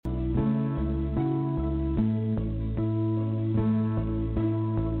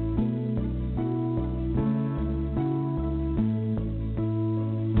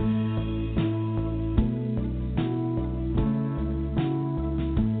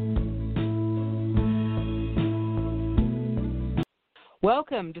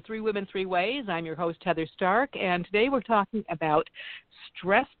Welcome to Three Women, Three Ways. I'm your host, Heather Stark, and today we're talking about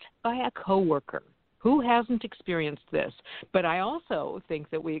stressed by a coworker. Who hasn't experienced this? But I also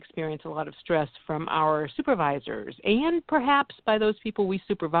think that we experience a lot of stress from our supervisors and perhaps by those people we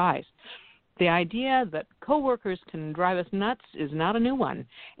supervise. The idea that coworkers can drive us nuts is not a new one.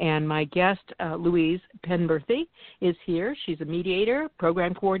 And my guest, Louise Penberthy, is here. She's a mediator,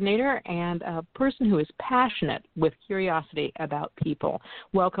 program coordinator, and a person who is passionate with curiosity about people.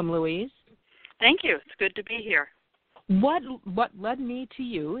 Welcome, Louise. Thank you. It's good to be here. What led me to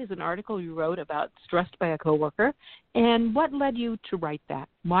you is an article you wrote about stressed by a coworker, and what led you to write that?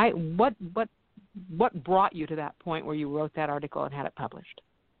 Why? What brought you to that point where you wrote that article and had it published?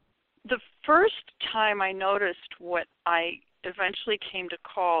 The first time I noticed what I eventually came to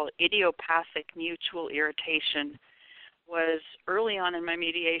call idiopathic mutual irritation was early on in my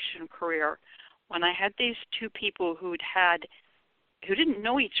mediation career when I had these two people who didn't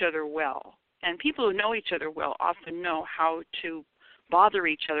know each other well. And people who know each other well often know how to bother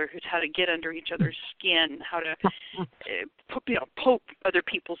each other, how to get under each other's skin, how to poke other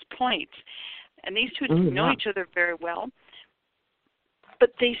people's points. And these two didn't know each other very well.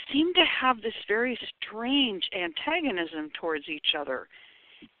 But they seem to have this very strange antagonism towards each other.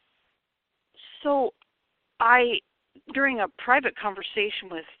 So during a private conversation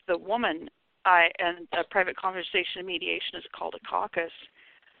with the woman, and a private conversation in mediation is called a caucus,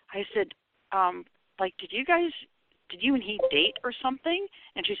 I said, did you and he date or something?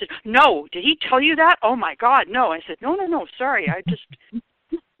 And she said, no, did he tell you that? Oh my God, no. I said, no, sorry, I just...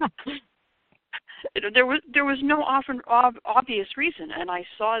 There was no obvious reason, and I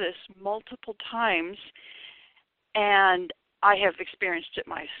saw this multiple times, and I have experienced it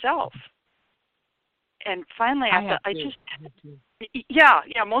myself. And finally,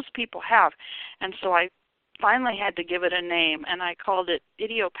 most people have, and so I finally had to give it a name, and I called it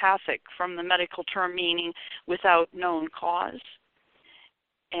idiopathic, from the medical term meaning without known cause.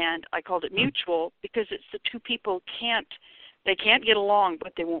 And I called it mutual because it's the two people can't get along,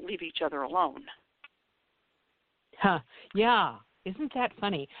 but they won't leave each other alone. Yeah, isn't that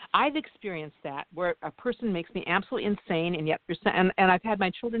funny? I've experienced that where a person makes me absolutely insane, and yet and I've had my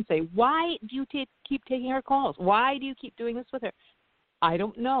children say, "Why do you keep taking her calls? Why do you keep doing this with her?" I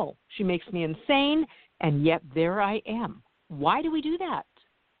don't know. She makes me insane, and yet there I am. Why do we do that?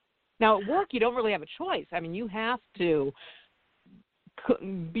 Now, at work, you don't really have a choice. I mean, you have to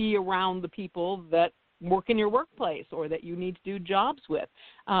be around the people that work in your workplace or that you need to do jobs with.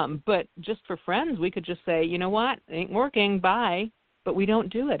 But just for friends, we could just say, you know what, it ain't working, bye. But we don't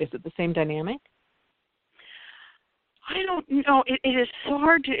do it. Is it the same dynamic? I don't know. It is so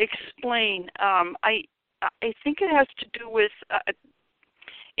hard to explain. I think it has to do with,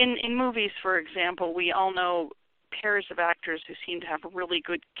 in movies, for example, we all know pairs of actors who seem to have a really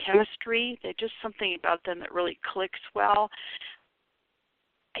good chemistry. There's just something about them that really clicks well.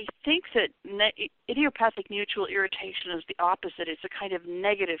 I think that idiopathic mutual irritation is the opposite. It's a kind of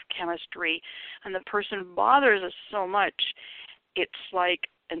negative chemistry, and the person bothers us so much, it's like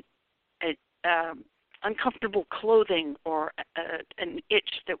an uncomfortable clothing or an itch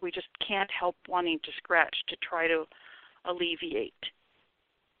that we just can't help wanting to scratch to try to alleviate.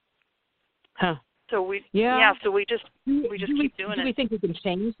 Huh. So we just keep doing it. Do we think we can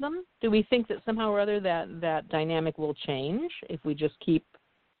change them? Do we think that somehow or other that dynamic will change if we just keep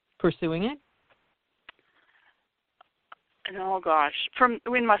pursuing it? Oh gosh, from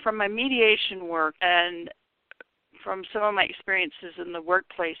my mediation work and from some of my experiences in the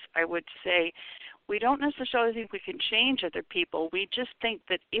workplace, I would say we don't necessarily think we can change other people. We just think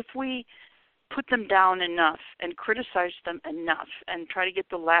that if we put them down enough and criticize them enough and try to get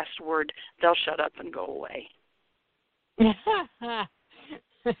the last word, they'll shut up and go away. Yeah,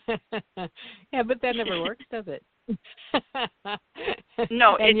 but that never works, does it?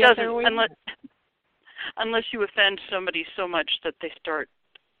 No, it doesn't, unless you offend somebody so much that they start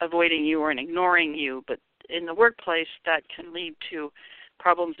avoiding you or ignoring you. But in the workplace, that can lead to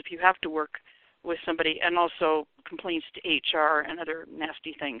problems if you have to work with somebody, and also complaints to HR and other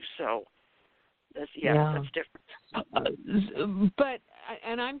nasty things. So that's different. But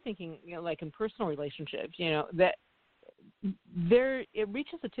I'm thinking, like in personal relationships, that it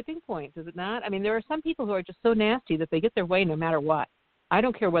reaches a tipping point, does it not? I mean, there are some people who are just so nasty that they get their way no matter what. I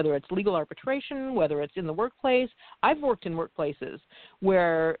don't care whether it's legal arbitration, whether it's in the workplace. I've worked in workplaces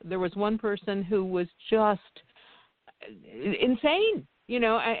where there was one person who was just insane,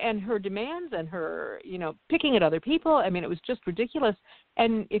 and her demands and her, picking at other people. I mean, it was just ridiculous.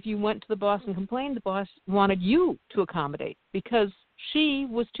 And if you went to the boss and complained, the boss wanted you to accommodate because she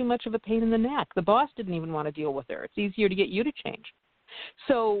was too much of a pain in the neck. The boss didn't even want to deal with her. It's easier to get you to change.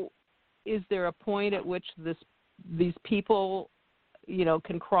 So is there a point at which these people,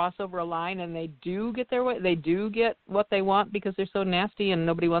 can cross over a line and they do get their way, they do get what they want because they're so nasty and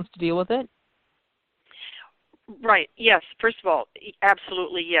nobody wants to deal with it? Right. Yes. First of all,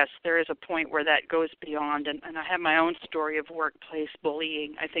 absolutely yes. There is a point where that goes beyond, and I have my own story of workplace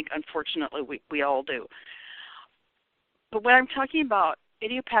bullying. I think, unfortunately, we all do. But when I'm talking about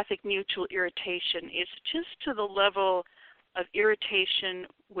idiopathic mutual irritation, it's just to the level of irritation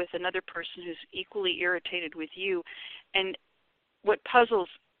with another person who's equally irritated with you. And what puzzles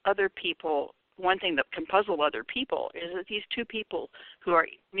other people, one thing that can puzzle other people, is that these two people who are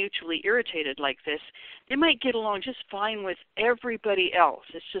mutually irritated like this, they might get along just fine with everybody else.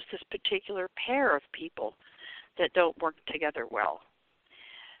 It's just this particular pair of people that don't work together well.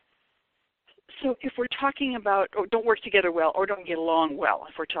 So if we're talking about, or don't work together well, or don't get along well,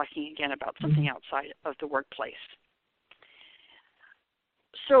 if we're talking again about something outside of the workplace.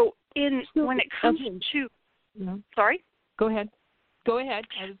 So when it comes to, sorry? Go ahead.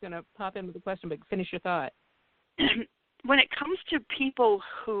 I was going to pop in with a question, but finish your thought. When it comes to people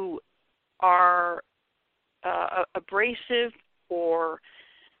who are abrasive or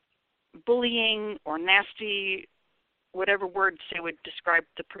bullying or nasty, whatever words they would describe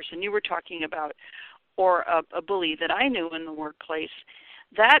the person you were talking about, or a bully that I knew in the workplace,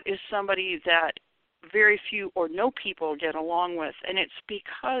 that is somebody that very few or no people get along with. And it's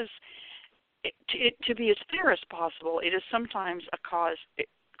because, to be as fair as possible, it is sometimes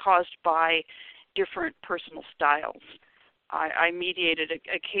caused by different personal styles. I mediated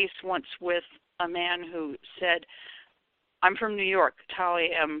a case once with a man who said, I'm from New York. That's how I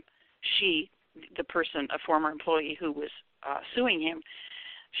am. She, the person, a former employee who was suing him,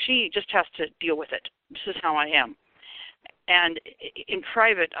 she just has to deal with it. This is how I am. And in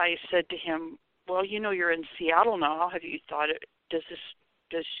private, I said to him, well, you're in Seattle now. Have you thought,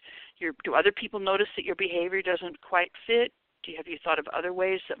 do other people notice that your behavior doesn't quite fit? Have you thought of other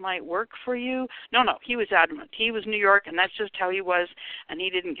ways that might work for you? No, he was adamant. He was New York, and that's just how he was, and he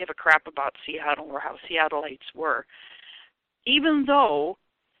didn't give a crap about Seattle or how Seattleites were. Even though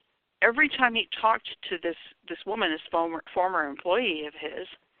every time he talked to this woman, this former employee of his,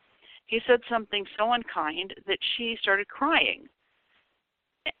 he said something so unkind that she started crying.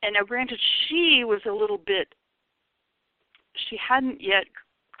 And now, granted, she was a little bit, she hadn't yet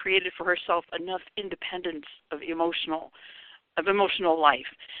created for herself enough independence of emotional life.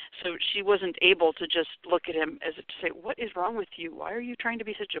 So she wasn't able to just look at him as if to say, what is wrong with you? Why are you trying to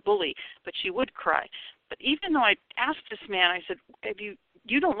be such a bully? But she would cry. But even though I asked this man, I said,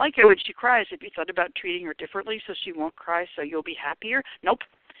 you don't like her when she cries. Have you thought about treating her differently so she won't cry so you'll be happier? Nope.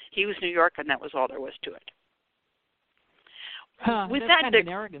 He was New York, and that was all there was to it. With that's kind of an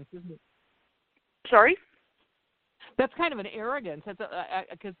arrogance, isn't it? Sorry? That's kind of an arrogance,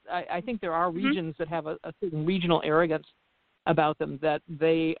 because I think there are regions that have a certain regional arrogance about them, that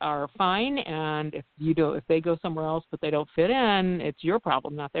they are fine, and if they go somewhere else but they don't fit in, it's your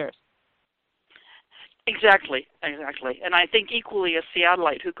problem, not theirs. Exactly. And I think equally a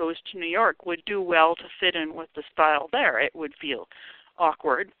Seattleite who goes to New York would do well to fit in with the style there. It would feel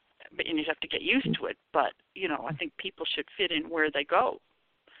awkward, and you have to get used to it. But, I think people should fit in where they go.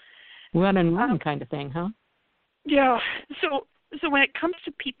 One and one kind of thing, huh? Yeah. So when it comes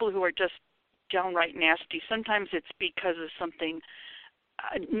to people who are just downright nasty, sometimes it's because of something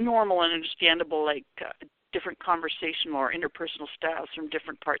normal and understandable, like different conversational or interpersonal styles from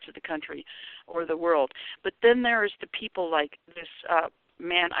different parts of the country or the world. But then there's the people like this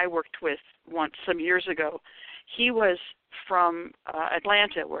man I worked with once some years ago. He was from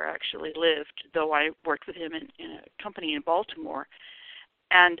Atlanta, where I actually lived, though I worked with him in a company in Baltimore.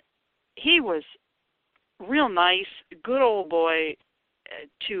 And he was real nice, good old boy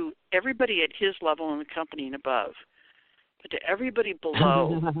to everybody at his level in the company and above. But to everybody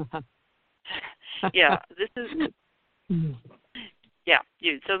below, this is,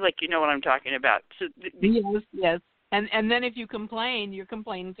 it sounds like you know what I'm talking about. So yes. And then if you complain, you're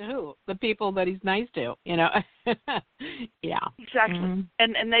complaining to who? The people that he's nice to, Yeah. Exactly. Mm-hmm.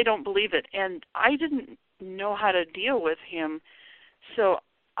 And they don't believe it. And I didn't know how to deal with him, so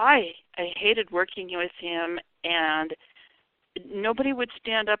I hated working with him, and nobody would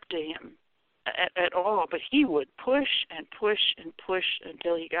stand up to him at all, but he would push and push and push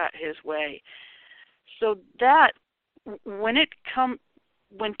until he got his way. So that, when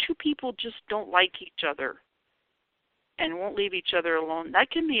two people just don't like each other and won't leave each other alone,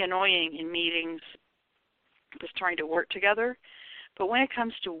 that can be annoying in meetings, just trying to work together. But when it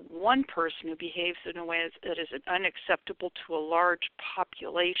comes to one person who behaves in a way that is unacceptable to a large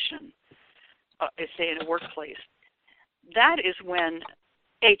population, say in a workplace, that is when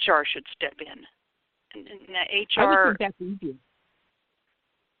HR should step in. And HR. I would think that's easier.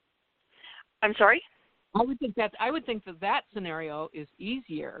 I'm sorry? I would think that scenario is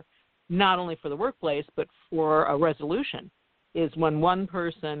easier, not only for the workplace but for a resolution. Is when one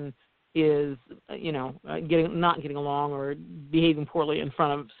person is, not getting along or behaving poorly in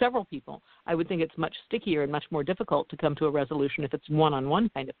front of several people. I would think it's much stickier and much more difficult to come to a resolution if it's one-on-one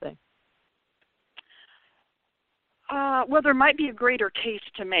kind of thing. Well, there might be a greater case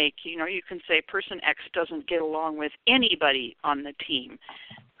to make. You can say person X doesn't get along with anybody on the team.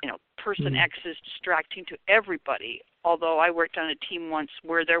 Person X is distracting to everybody. Although I worked on a team once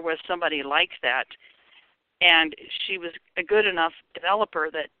where there was somebody like that, and she was a good enough developer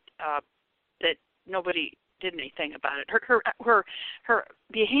that nobody did anything about it. Her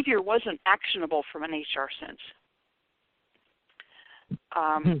behavior wasn't actionable from an HR sense.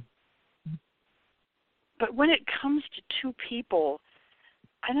 But when it comes to two people,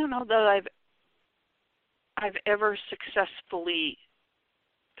 I don't know that I've ever successfully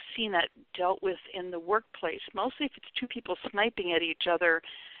seen that dealt with in the workplace. Mostly if it's two people sniping at each other,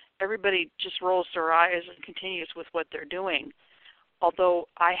 everybody just rolls their eyes and continues with what they're doing. Although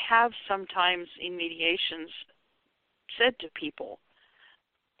I have sometimes in mediations said to people,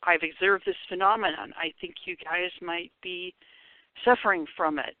 I've observed this phenomenon. I think you guys might be suffering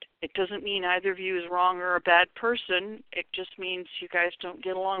from it. It doesn't mean either of you is wrong or a bad person. It just means you guys don't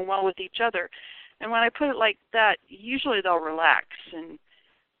get along well with each other. And when I put it like that, usually they'll relax, and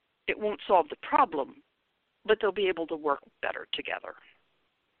it won't solve the problem, but they'll be able to work better together.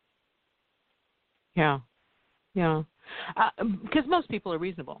 Yeah. Because most people are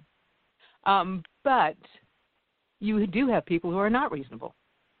reasonable. But you do have people who are not reasonable.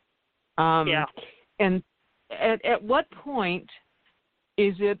 Yeah. And at what point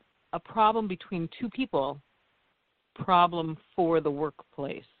is it a problem between two people, problem for the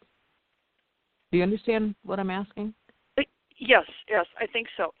workplace? Do you understand what I'm asking? Yes, I think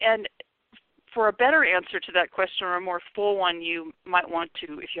so. And for a better answer to that question, or a more full one, you might want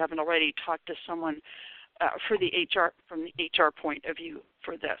to, if you haven't already, talk to someone from the HR point of view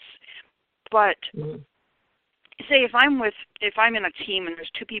for this. But say if I'm in a team and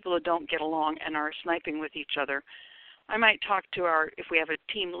there's two people that don't get along and are sniping with each other, I might talk to if we have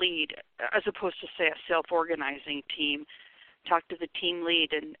a team lead, as opposed to say a self-organizing team, talk to the team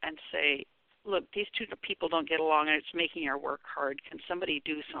lead and say, look, these two people don't get along and it's making our work hard. Can somebody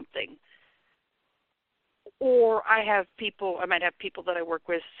do something? Or I might have people that I work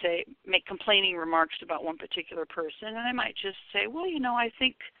with make complaining remarks about one particular person, and I might just say, well, I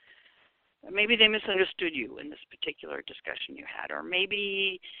think maybe they misunderstood you in this particular discussion you had, or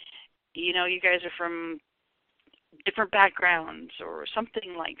maybe, you guys are from different backgrounds or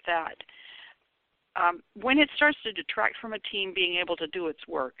something like that. When it starts to detract from a team being able to do its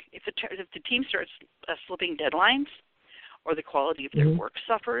work, if the team starts slipping deadlines, or the quality of their work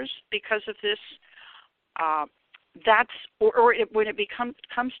suffers because of this, when it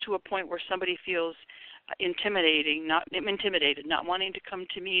comes to a point where somebody feels intimidated, not wanting to come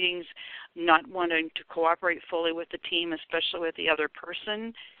to meetings, not wanting to cooperate fully with the team, especially with the other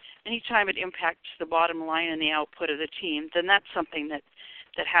person, anytime it impacts the bottom line and the output of the team, then that's something that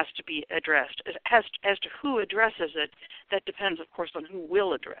has to be addressed. As to who addresses it, that depends, of course, on who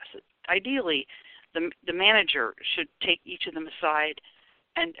will address it. Ideally, the manager should take each of them aside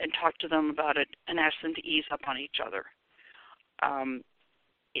and talk to them about it and ask them to ease up on each other. And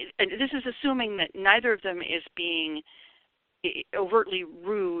this is assuming that neither of them is being overtly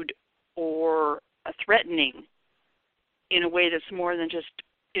rude or threatening in a way that's more than just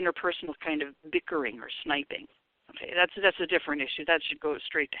interpersonal kind of bickering or sniping. Okay, that's a different issue. That should go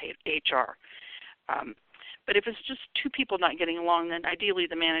straight to HR. But if it's just two people not getting along, then ideally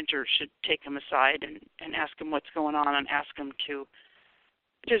the manager should take them aside and ask them what's going on and ask them to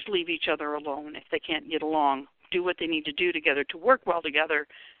just leave each other alone if they can't get along. Do what they need to do together to work well together.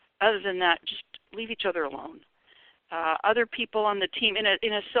 Other than that, just leave each other alone. Other people on the team, in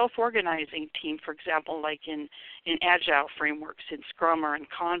a self-organizing team, for example, like in Agile frameworks, in Scrum or in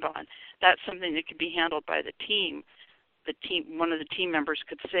Kanban, that's something that could be handled by the team. One of the team members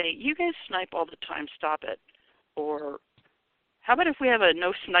could say, you guys snipe all the time, stop it. Or how about if we have a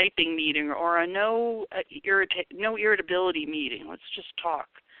no sniping meeting or a no irritability meeting? Let's just talk.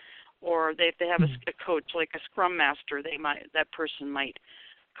 Or if they have a coach, like a Scrum Master, that person might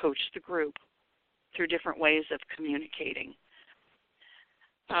coach the group through different ways of communicating.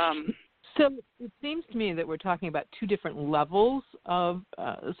 So it seems to me that we're talking about two different levels of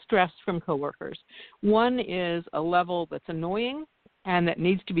stress from coworkers. One is a level that's annoying and that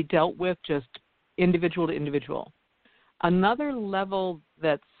needs to be dealt with just individual to individual. another level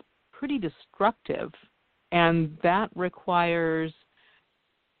that's pretty destructive, and that requires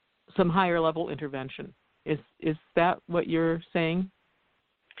some higher level intervention. Is that what you're saying?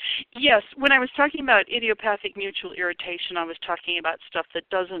 Yes. When I was talking about idiopathic mutual irritation, I was talking about stuff that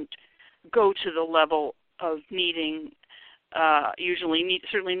doesn't go to the level of needing,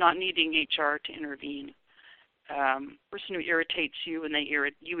 certainly not needing HR to intervene. Person who irritates you and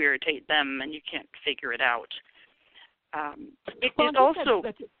you irritate them and you can't figure it out. It also...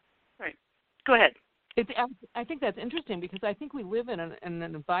 Right. Go ahead. I think that's interesting because I think we live in an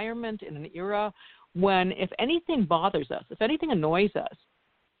environment, in an era when if anything bothers us, if anything annoys us,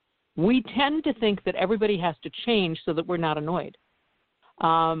 we tend to think that everybody has to change so that we're not annoyed.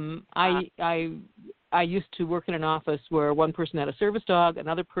 I used to work in an office where one person had a service dog,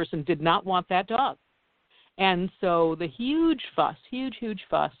 another person did not want that dog. And so the huge fuss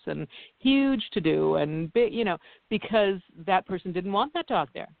and huge to-do and, because that person didn't want that dog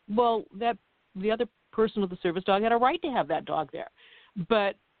there. Well, the other person with the service dog had a right to have that dog there.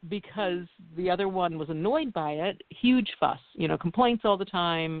 But because the other one was annoyed by it, huge fuss, complaints all the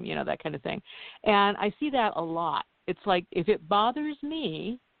time, that kind of thing. And I see that a lot. It's like, if it bothers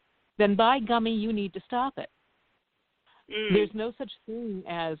me, then by gummy, you need to stop it. There's no such thing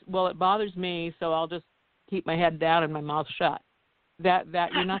as, well, it bothers me, so I'll just keep my head down and my mouth shut. That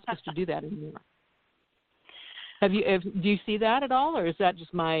you're not supposed to do that anymore. Do you see that at all, or is that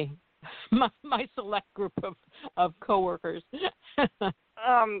just my select group of coworkers?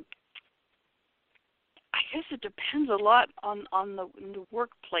 I guess it depends a lot on the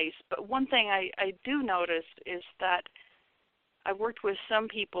workplace. But one thing I do notice is that I've worked with some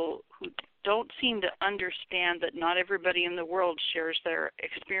people who don't seem to understand that not everybody in the world shares their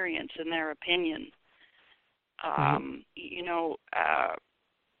experience and their opinion.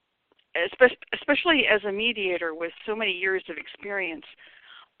 Especially as a mediator with so many years of experience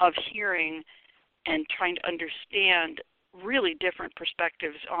of hearing and trying to understand really different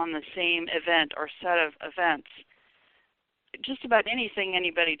perspectives on the same event or set of events. Just about anything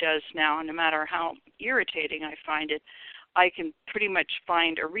anybody does now, no matter how irritating I find it, I can pretty much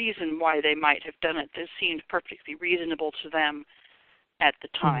find a reason why they might have done it. This seemed perfectly reasonable to them at the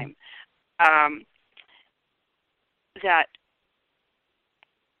time. That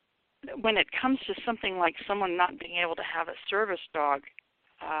when it comes to something like someone not being able to have a service dog,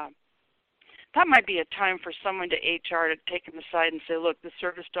 that might be a time for someone to HR to take them aside and say, look, the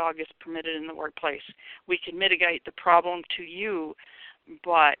service dog is permitted in the workplace. We can mitigate the problem to you,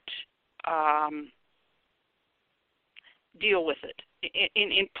 but deal with it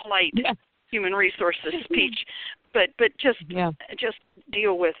in polite human resources speech, but just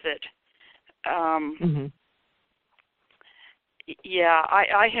deal with it. Yeah,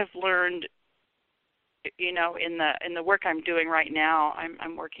 I have learned, in the work I'm doing right now,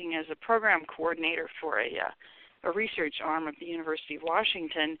 I'm working as a program coordinator for a research arm of the University of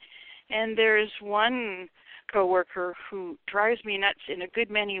Washington, and there's one coworker who drives me nuts in a good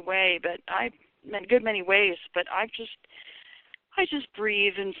many ways, but I just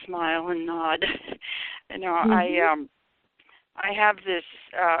breathe and smile and nod. I have this.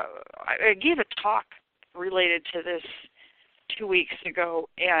 I gave a talk related to this 2 weeks ago,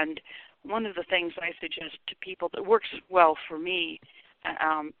 and one of the things I suggest to people that works well for me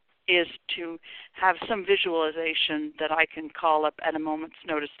is to have some visualization that I can call up at a moment's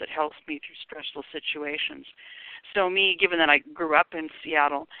notice that helps me through stressful situations. So me, given that I grew up in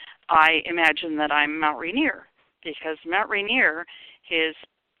Seattle, I imagine that I'm Mount Rainier, because Mount Rainier is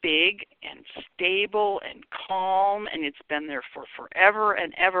big and stable and calm, and it's been there for forever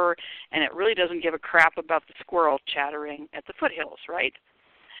and ever, and it really doesn't give a crap about the squirrel chattering at the foothills, right?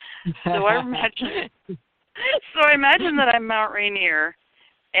 So I imagine that I'm Mount Rainier,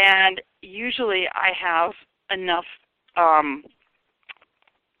 and usually I have enough,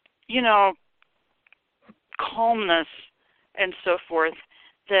 calmness and so forth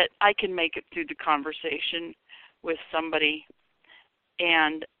that I can make it through the conversation with somebody.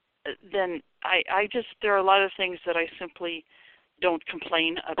 And then there are a lot of things that I simply don't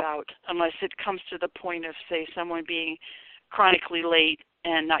complain about unless it comes to the point of, say, someone being chronically late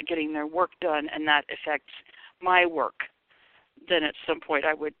and not getting their work done, and that affects my work. Then at some point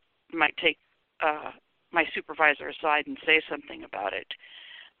I might take my supervisor aside and say something about it.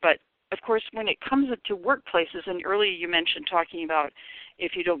 But of course, when it comes to workplaces, and earlier you mentioned talking about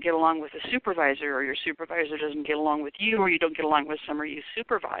if you don't get along with a supervisor, or your supervisor doesn't get along with you, or you don't get along with somebody you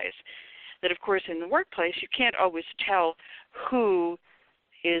supervise, that of course in the workplace you can't always tell who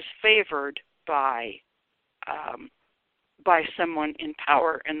is favored by by someone in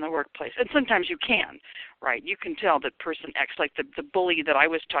power in the workplace. And sometimes you can, right? You can tell that person X, like the bully that I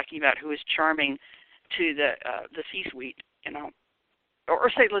was talking about, who is charming to the C-suite, you know. Or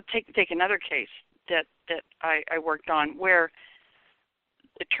say, let's take another case that I worked on, where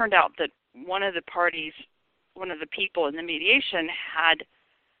it turned out that one of the people in the mediation had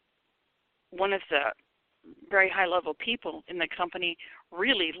one of the very high-level people in the company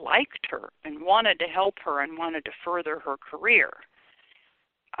really liked her and wanted to help her and wanted to further her career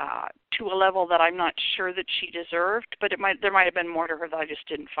to a level that I'm not sure that she deserved, but there might have been more to her that I just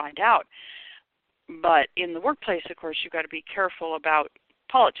didn't find out. But in the workplace, of course, you've got to be careful about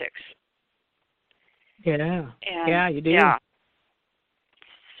politics. Yeah. Yeah, you do. Yeah.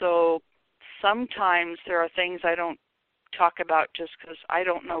 So sometimes there are things I don't talk about just because I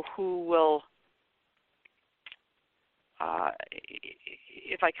don't know who will,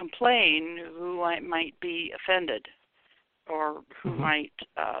 if I complain, who might be offended or who might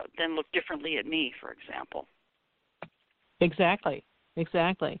then look differently at me, for example. Exactly.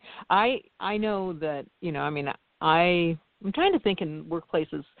 I know that, you know, I mean, I'm trying to think in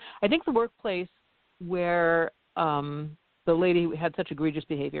workplaces. I think the workplace where the lady had such egregious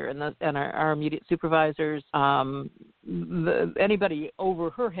behavior and our immediate supervisors, anybody over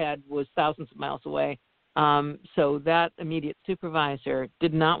her head was thousands of miles away. So that immediate supervisor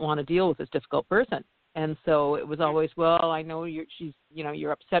did not want to deal with this difficult person. And so it was always, well, I know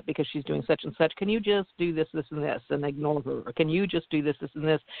you're upset because she's doing such and such. Can you just do this, this, and this, and ignore her? Or can you just do this, this, and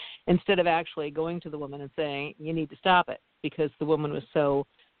this, instead of actually going to the woman and saying, you need to stop it, because the woman was so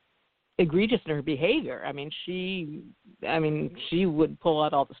egregious in her behavior. I mean, she would pull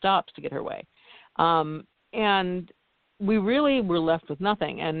out all the stops to get her way. And we really were left with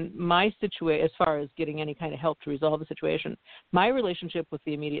nothing. And my situation, as far as getting any kind of help to resolve the situation, my relationship with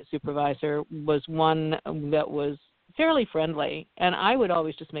the immediate supervisor was one that was fairly friendly. And I would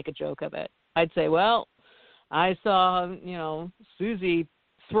always just make a joke of it. I'd say, well, I saw, Susie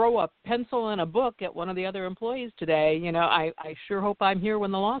throw a pencil and a book at one of the other employees today. I sure hope I'm here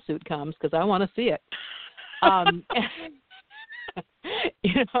when the lawsuit comes, because I want to see it. And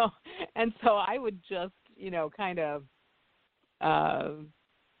so I would just, kind of,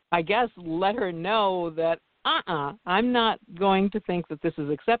 I guess, let her know that, I'm not going to think that this is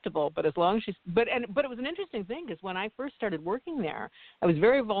acceptable. But as long as but it was an interesting thing, because when I first started working there, I was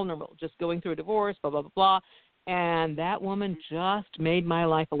very vulnerable, just going through a divorce, blah, blah, blah, blah. And that woman just made my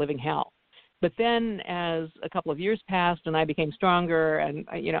life a living hell. But then as a couple of years passed and I became stronger, and,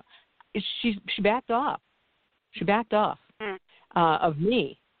 she backed off. She backed off of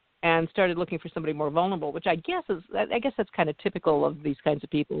me and started looking for somebody more vulnerable, which I guess that's kind of typical of these kinds of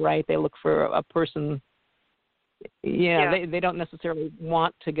people, right? They look for a person. They don't necessarily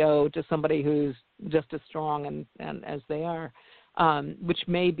want to go to somebody who's just as strong and as they are. Which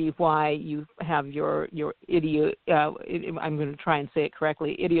may be why you have your I'm going to try and say it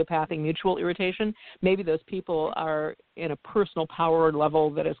correctly, idiopathic mutual irritation. Maybe those people are in a personal power level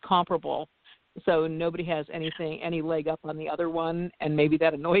that is comparable, so nobody has any leg up on the other one, and maybe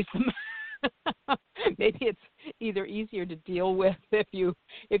that annoys them. Maybe it's either easier to deal with if you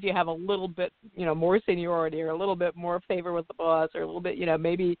have a little bit more seniority, or a little bit more favor with the boss, or a little bit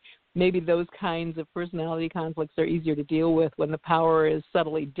maybe those kinds of personality conflicts are easier to deal with when the power is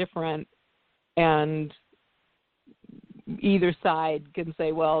subtly different, and either side can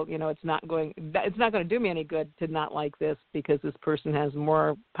say, well, it's not going to do me any good to not like this because this person has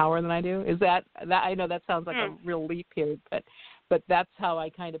more power than I do. Is that I know that sounds like a real leap here, but that's how I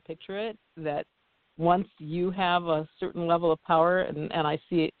kind of picture it, that once you have a certain level of power, and I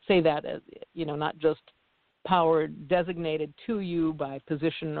say that as, not just power designated to you by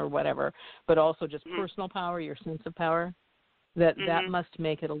position or whatever, but also just personal power, your sense of power, that must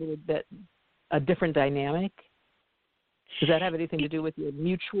make it a little bit a different dynamic. Does that have anything to do with your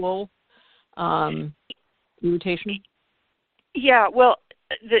mutual irritation? Yeah, well,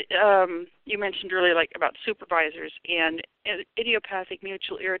 you mentioned earlier, like, about supervisors, and idiopathic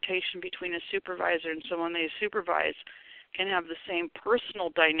mutual irritation between a supervisor and someone they supervise can have the same personal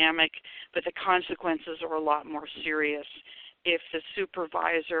dynamic, but the consequences are a lot more serious. If the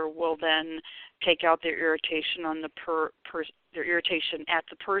supervisor will then take out their irritation on their irritation at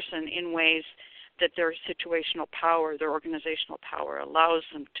the person in ways that their situational power, their organizational power allows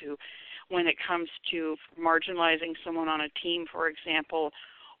them to, when it comes to marginalizing someone on a team, for example,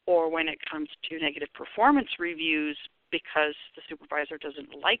 or when it comes to negative performance reviews because the supervisor doesn't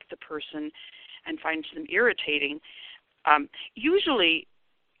like the person and finds them irritating. Usually,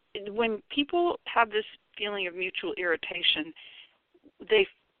 when people have this feeling of mutual irritation, they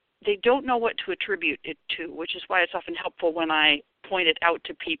they don't know what to attribute it to, which is why it's often helpful when I point it out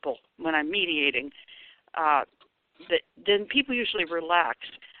to people when I'm mediating. That then people usually relax.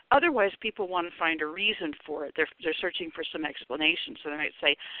 Otherwise, people want to find a reason for it. They're searching for some explanation. So they might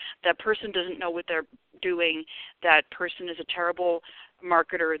say, that person doesn't know what they're doing, that person is a terrible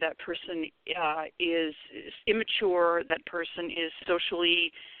marketer, that person is immature, that person is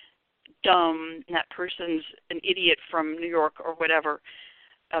socially dumb, and that person's an idiot from New York or whatever.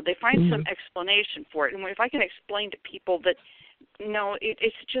 They find some explanation for it. And if I can explain to people that, no,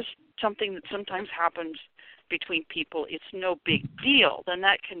 it's just something that sometimes happens between people, it's no big deal, then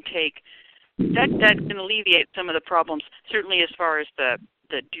that can alleviate some of the problems, certainly as far as the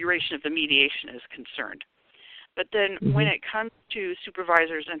duration of the mediation is concerned. But then when it comes to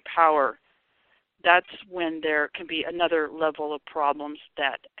supervisors and power, that's when there can be another level of problems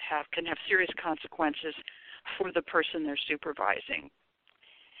that can have serious consequences for the person they're supervising.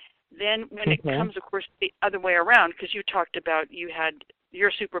 Then when it comes, of course, the other way around, because you talked about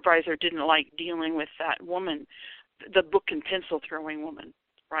your supervisor didn't like dealing with that woman, the book and pencil throwing woman,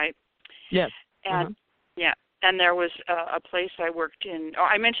 right? Yes. And and there was a place I worked in.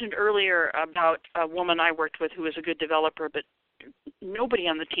 I mentioned earlier about a woman I worked with who was a good developer, but nobody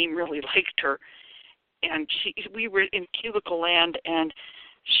on the team really liked her. And we were in cubicle land, and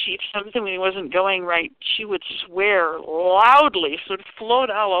if something wasn't going right, she would swear loudly, so it would float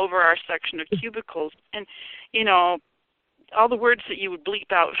all over our section of cubicles. And, all the words that you would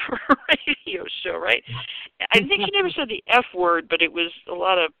bleep out for a radio show, right? I think she never said the F word, but it was a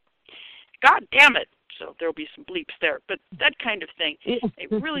lot of, God damn it. So there'll be some bleeps there. But that kind of thing,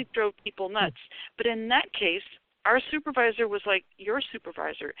 it really drove people nuts. But in that case, our supervisor was like your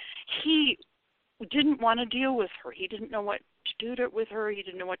supervisor. He didn't want to deal with her. He didn't know what to do with her. He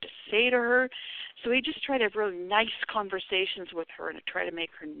didn't know what to say to her. So he just tried to have really nice conversations with her and try to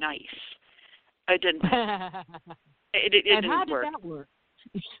make her nice. I didn't. It and didn't how did work. that work?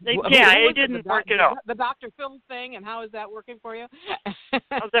 It didn't work at all. The Dr. Phil thing, and how is that working for you?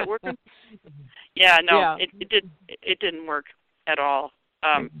 How's that working? It didn't work at all.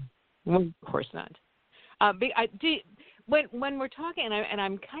 Well, of course not. When we're talking, and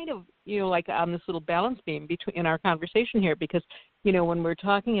I'm kind of like on this little balance beam in our conversation here, because when we're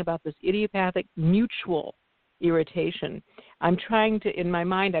talking about this idiopathic mutual irritation, I'm trying to, in my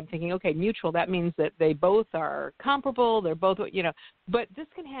mind, I'm thinking, okay, mutual, that means that they both are comparable, they're both, but this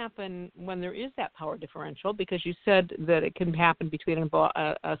can happen when there is that power differential, because you said that it can happen between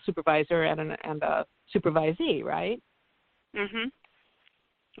a supervisor and a supervisee, right? Mm-hmm.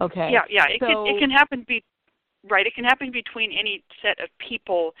 Okay. Yeah. It can happen right. It can happen between any set of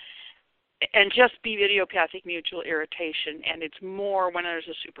people and just be idiopathic mutual irritation. And it's more when there's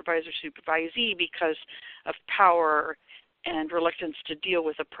a supervisor-supervisee because of power and reluctance to deal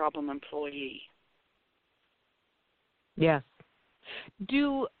with a problem employee. Yes.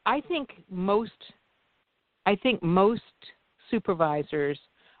 I think most supervisors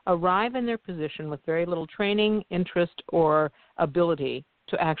arrive in their position with very little training, interest, or ability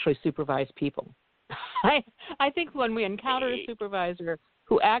to actually supervise people. I think when we encounter a supervisor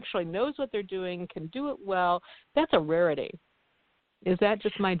who actually knows what they're doing, can do it well, that's a rarity. Is that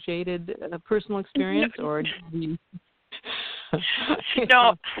just my jaded personal experience, or do you...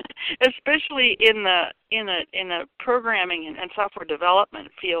 No, especially in the programming and software development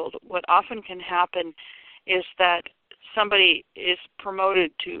field, what often can happen is that somebody is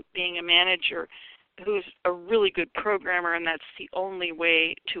promoted to being a manager who's a really good programmer, and that's the only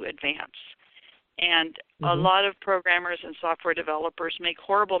way to advance. And a lot of programmers and software developers make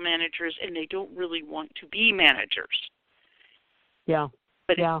horrible managers, and they don't really want to be managers. Yeah.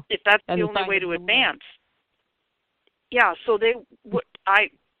 But if that's the only way to advance, so I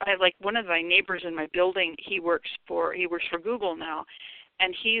like one of my neighbors in my building. He works for Google now,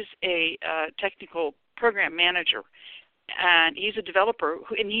 and he's a technical program manager, and he's a developer,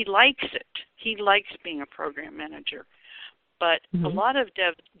 and he likes it. He likes being a program manager, but a lot of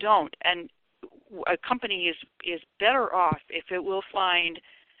devs don't, and a company is better off if it will find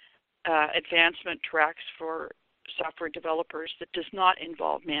advancement tracks for software developers that does not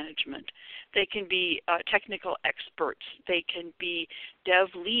involve management. They can be technical experts. They can be dev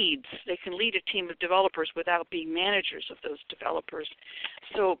leads. They can lead a team of developers without being managers of those developers.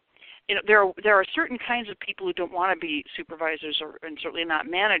 So there are certain kinds of people who don't want to be supervisors and certainly not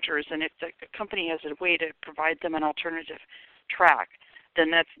managers, and if the company has a way to provide them an alternative track, then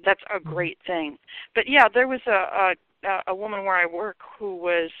that's a great thing. But there was a woman where I work who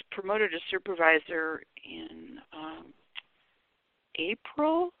was promoted to supervisor in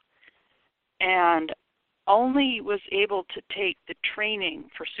April, and only was able to take the training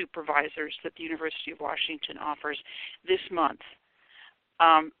for supervisors that the University of Washington offers this month.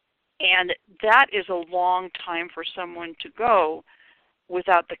 And that is a long time for someone to go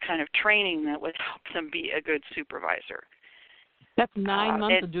without the kind of training that would help them be a good supervisor. That's 9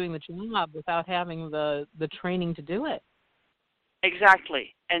 months of doing the job without having the training to do it.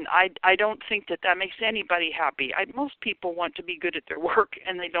 Exactly. And I don't think that makes anybody happy. Most people want to be good at their work,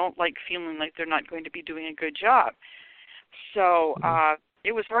 and they don't like feeling like they're not going to be doing a good job. So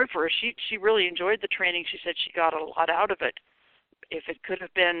it was hard for her. She really enjoyed the training. She said she got a lot out of it. If it could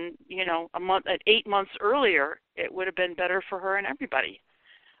have been, 8 months earlier, it would have been better for her and everybody.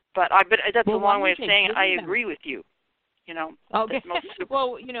 But that's a long way of saying I agree with you. Okay.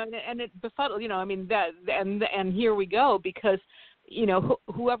 Well, and it befuddled. I mean that, and here we go, because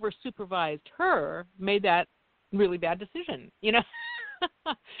whoever supervised her made that really bad decision.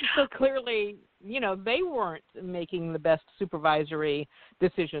 So clearly, they weren't making the best supervisory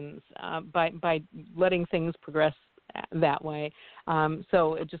decisions by letting things progress that way.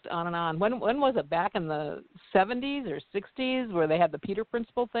 So it just on and on. When was it? Back in the 70s or 60s, where they had the Peter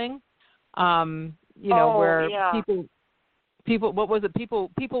Principle thing? Where people, what was it?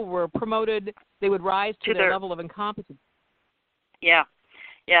 People were promoted. They would rise to their level of incompetence. Yeah,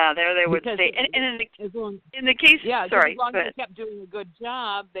 there they would say. And in the case, sorry, as long as they kept doing a good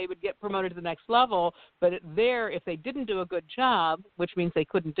job, they would get promoted to the next level. But if they didn't do a good job, which means they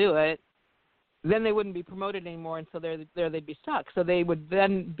couldn't do it, then they wouldn't be promoted anymore, and so there they'd be stuck. So they would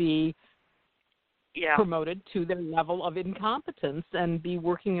then be promoted to their level of incompetence and be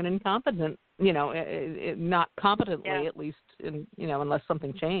working an incompetent, not competently, at least, unless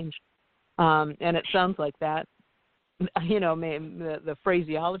something changed. And it sounds like that. The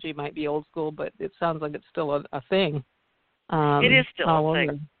phraseology might be old school, but it sounds like it's still a thing. It is still a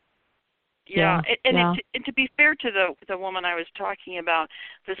thing. And to be fair to the woman I was talking about,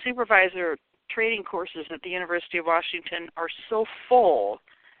 the supervisor training courses at the University of Washington are so full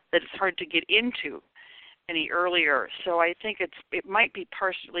that it's hard to get into any earlier. So I think it might be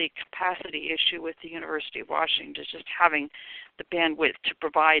partially a capacity issue with the University of Washington, just having the bandwidth to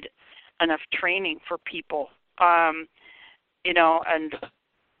provide enough training for people. But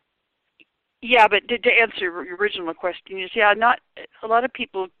to answer your original question is, not a lot of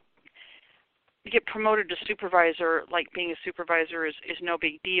people get promoted to supervisor, like being a supervisor is no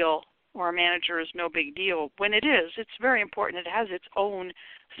big deal, or a manager is no big deal. When it is, it's very important. It has its own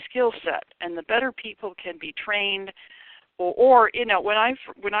skill set, and the better people can be trained. Or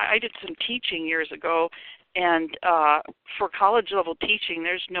when I did some teaching years ago, and for college level teaching,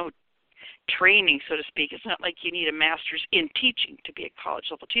 there's no training, so to speak. It's not like you need a master's in teaching to be a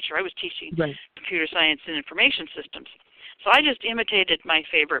college level teacher. I was teaching computer science and information systems. So I just imitated my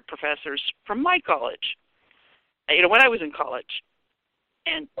favorite professors from my college, when I was in college.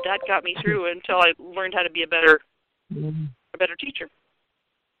 And that got me through until I learned how to be a better teacher.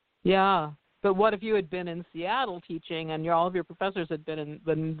 Yeah. But what if you had been in Seattle teaching and all of your professors had been in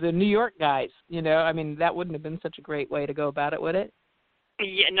the New York guys? I mean, that wouldn't have been such a great way to go about it, would it?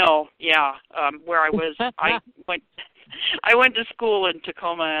 Where I was, I went to school in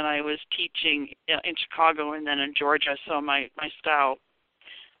Tacoma, and I was teaching in Chicago and then in Georgia, so my style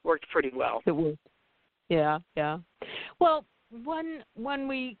worked pretty well. It worked. Yeah. Well, when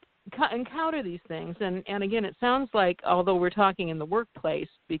we encounter these things, and again, it sounds like, although we're talking in the workplace,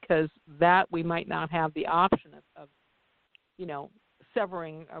 because that we might not have the option of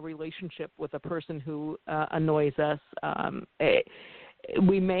severing a relationship with a person who annoys us,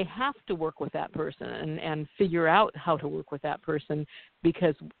 we may have to work with that person and figure out how to work with that person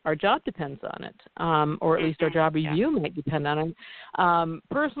because our job depends on it, or at least our job review might depend on it.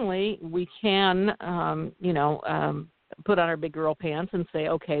 Personally, we can, put on our big girl pants and say,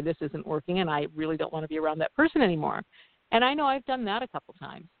 okay, this isn't working, and I really don't want to be around that person anymore. And I know I've done that a couple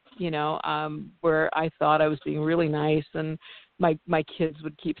times, where I thought I was being really nice, and my kids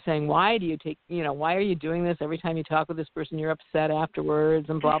would keep saying, why are you doing this? Every time you talk with this person, you're upset afterwards,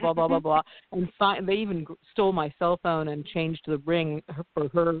 and blah, blah, blah, blah, blah. And they even stole my cell phone and changed the ring for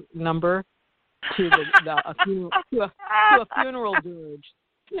her number to a funeral dirge.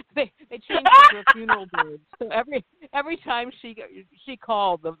 They changed it to a funeral dirge. So every time she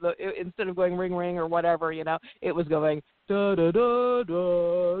called, instead of going ring ring or whatever, it was going da da da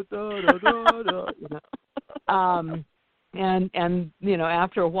da da da da. And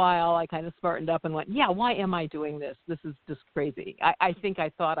after a while, I kind of smartened up and went, why am I doing this? This is just crazy. I think I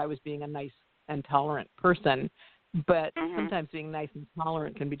thought I was being a nice and tolerant person, but sometimes being nice and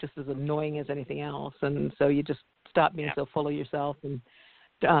tolerant can be just as annoying as anything else. And so you just stop being so full of yourself and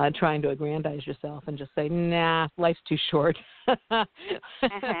trying to aggrandize yourself and just say, nah, life's too short.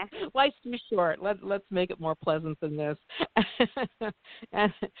 Life's too short. Let's make it more pleasant than this.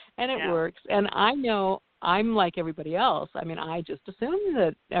 and it works. And I know I'm like everybody else. I mean, I just assume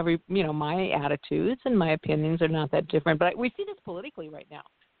that my attitudes and my opinions are not that different. But we see this politically right now.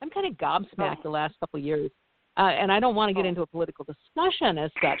 I'm kind of gobsmacked the last couple of years. And I don't want to get into a political discussion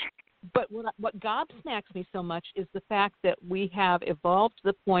as such. But what gobsmacks me so much is the fact that we have evolved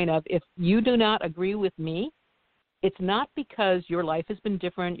to the point of, if you do not agree with me, it's not because your life has been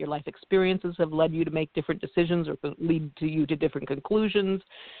different, your life experiences have led you to make different decisions or lead to you to different conclusions.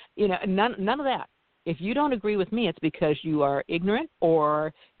 None of that. If you don't agree with me, it's because you are ignorant,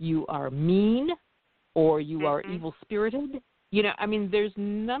 or you are mean, or you are evil-spirited. There's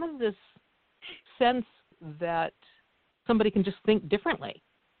none of this sense that somebody can just think differently.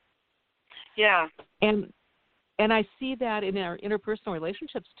 Yeah. And I see that in our interpersonal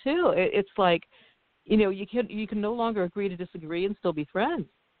relationships too. It's like, you can no longer agree to disagree and still be friends.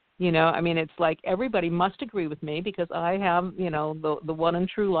 It's like everybody must agree with me because I have, the one and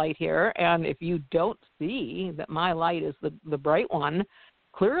true light here. And if you don't see that my light is the bright one,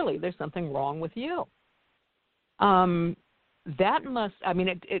 clearly there's something wrong with you. That must,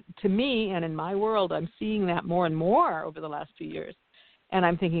 to me and in my world, I'm seeing that more and more over the last few years. And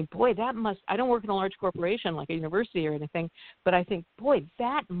I'm thinking, boy, I don't work in a large corporation like a university or anything, but I think, boy,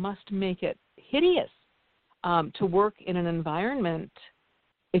 that must make it hideous to work in an environment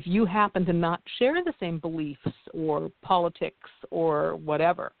if you happen to not share the same beliefs or politics or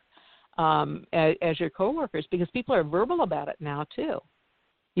whatever as your coworkers, because people are verbal about it now too.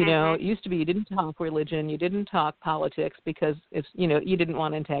 It used to be you didn't talk religion, you didn't talk politics because if you didn't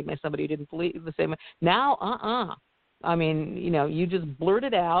want to antagonize somebody who didn't believe the same way. Now, you just blurt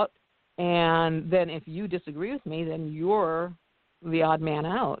it out, and then if you disagree with me, then you're the odd man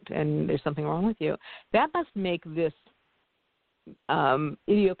out, and there's something wrong with you. That must make this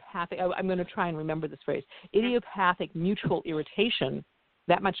idiopathic, I'm going to try and remember this phrase, idiopathic mutual irritation,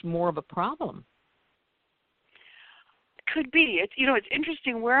 that much more of a problem. Could be. It's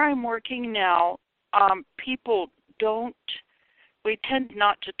interesting. Where I'm working now, we tend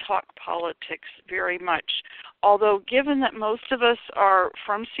not to talk politics very much. Although, given that most of us are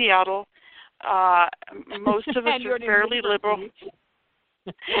from Seattle, most of us are fairly liberal,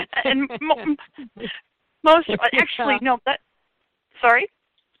 and most actually no. Sorry.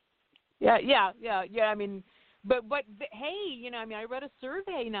 Yeah. But hey, I read a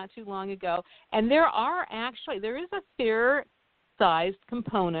survey not too long ago, and there is a fair-sized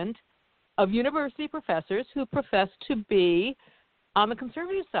component of university professors who profess to be on the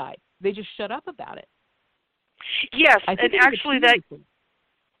conservative side. They just shut up about it. Yes, and actually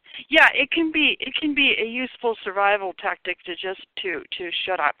it can be a useful survival tactic to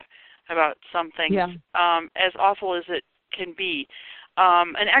shut up about something, as awful as it can be.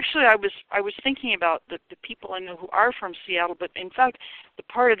 And actually, I was thinking about the people I know who are from Seattle, but in fact, the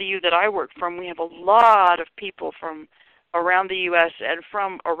part of the U that I work from, we have a lot of people from around the U.S. and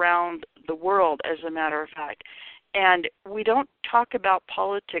from around the world, as a matter of fact. And we don't talk about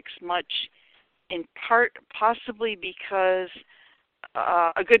politics much, in part possibly because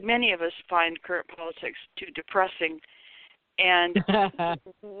a good many of us find current politics too depressing. And,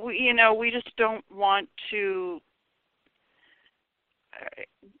 we just don't want to...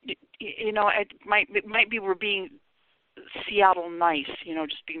 it might be we're being Seattle nice,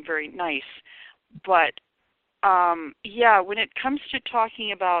 just being very nice. But, when it comes to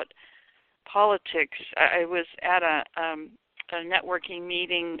talking about politics, I was at a networking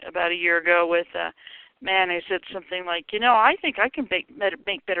meeting about a year ago with a man who said something like, I think I can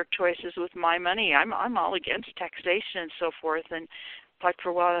make better choices with my money. I'm all against taxation and so forth. And for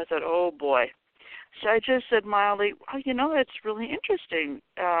a while I thought, oh boy. So I just said mildly, that's really interesting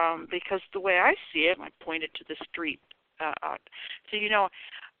because the way I see it, I pointed to the street. And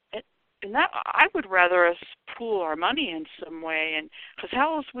that I would rather us pool our money in some way, and because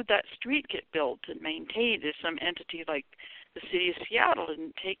how else would that street get built and maintained if some entity like the city of Seattle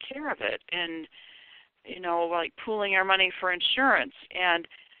didn't take care of it? And like pooling our money for insurance. And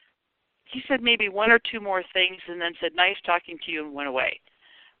he said maybe one or two more things, and then said, "Nice talking to you," and went away.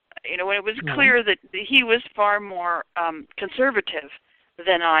 When it was clear that he was far more conservative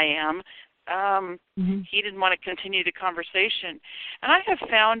than I am, he didn't want to continue the conversation. And I have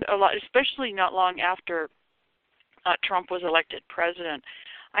found a lot, especially not long after Trump was elected president,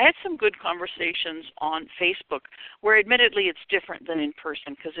 I had some good conversations on Facebook, where admittedly it's different than in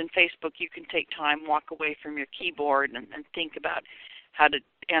person, because in Facebook you can take time, walk away from your keyboard, and think about how to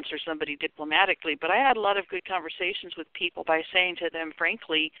answer somebody diplomatically, but I had a lot of good conversations with people by saying to them,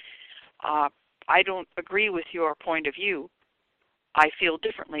 frankly, I don't agree with your point of view. I feel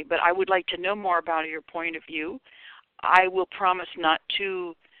differently, but I would like to know more about your point of view. I will promise not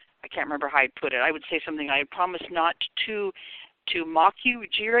to, I can't remember how I'd put it. I would say something, I promise not to mock you,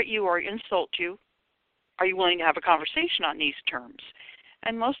 jeer at you, or insult you. Are you willing to have a conversation on these terms?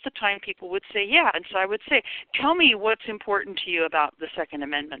 And most of the time people would say, yeah. And so I would say, tell me what's important to you about the Second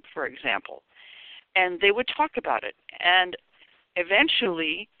Amendment, for example. And they would talk about it. And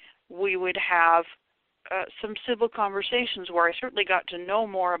eventually we would have some civil conversations where I certainly got to know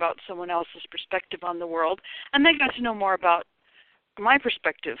more about someone else's perspective on the world, and they got to know more about my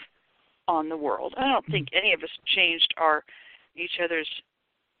perspective on the world. I don't think any of us changed each other's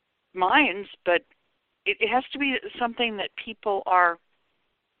minds, but it has to be something that people are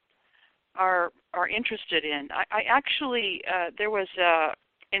interested in. I actually there was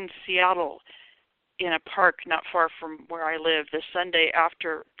in Seattle, in a park not far from where I live, the Sunday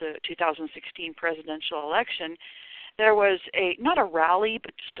after the 2016 presidential election, there was not a rally,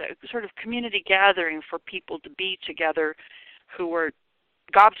 but just a sort of community gathering for people to be together who were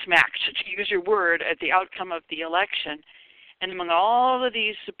gobsmacked, to use your word, at the outcome of the election. And among all of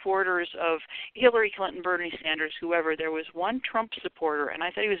these supporters of Hillary Clinton, Bernie Sanders, whoever, there was one Trump supporter, and I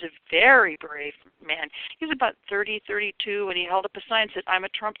thought he was a very brave man. He was about 30, 32, and he held up a sign that said, I'm a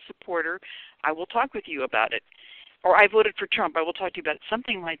Trump supporter. I will talk with you about it. Or I voted for Trump. I will talk to you about it.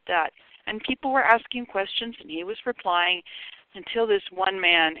 Something like that. And people were asking questions, and he was replying until this one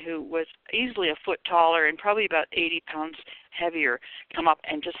man who was easily a foot taller and probably about 80 pounds heavier come up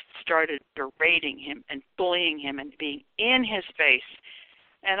and just started berating him and bullying him and being in his face.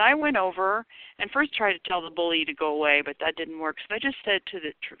 And I went over and first tried to tell the bully to go away, but that didn't work. So I just said to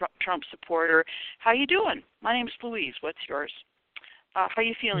the Trump supporter, how you doing? My name's Louise. What's yours? How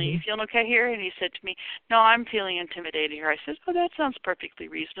you feeling? You feeling okay here? And he said to me, no, I'm feeling intimidated here. I said, oh, that sounds perfectly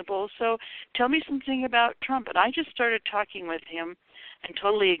reasonable. So tell me something about Trump. And I just started talking with him and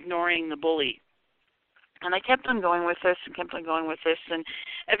totally ignoring the bully. And I kept on going with this and kept on going with this. And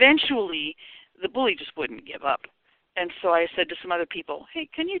eventually the bully just wouldn't give up. And so I said to some other people, hey,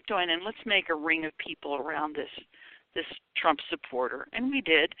 can you join in? Let's make a ring of people around this Trump supporter. And we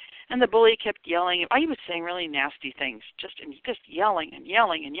did. And the bully kept yelling. He was saying really nasty things, just yelling and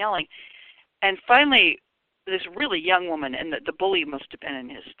yelling and yelling. And finally, this really young woman, and the bully must have been in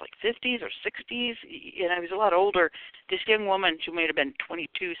his 50s or 60s, he was a lot older. This young woman, she may have been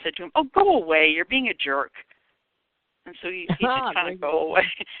 22, said to him, oh, go away, you're being a jerk. And so he did kind of go away.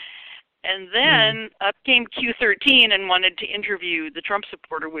 And then up came Q13 and wanted to interview the Trump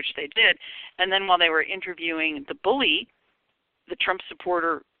supporter, which they did. And then while they were interviewing the bully, the Trump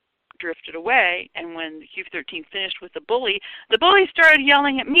supporter drifted away. And when Q13 finished with the bully started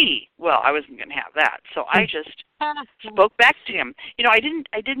yelling at me. Well, I wasn't going to have that, so I just spoke back to him. I didn't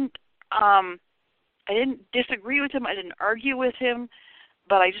disagree with him. I didn't argue with him.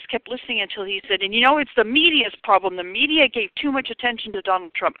 But I just kept listening until he said, and it's the media's problem. The media gave too much attention to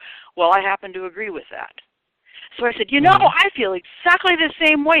Donald Trump. Well, I happen to agree with that. So I said, I feel exactly the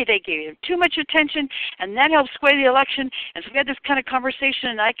same way. They gave him too much attention, and that helped sway the election. And so we had this kind of conversation,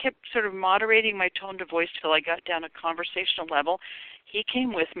 and I kept sort of moderating my tone to voice till I got down a conversational level. He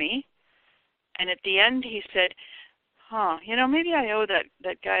came with me, and at the end he said, maybe I owe that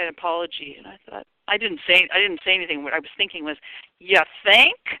guy an apology. And I thought, I didn't say anything. What I was thinking was, you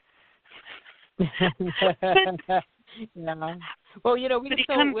think? Yeah. Well,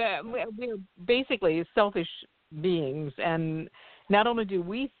 we're basically selfish beings, and not only do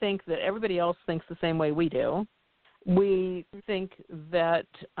we think that everybody else thinks the same way we do, we think that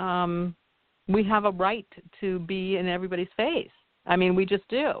we have a right to be in everybody's face. I mean, we just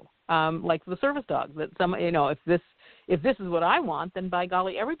do. Like the service dog, that if this is what I want, then by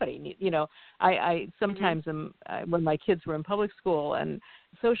golly, everybody needs. I sometimes am when my kids were in public school, and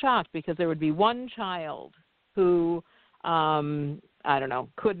so shocked because there would be one child who couldn't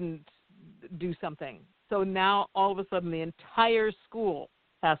do something. So now all of a sudden the entire school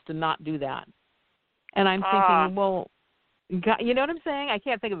has to not do that. And I'm thinking, well, you know what I'm saying? I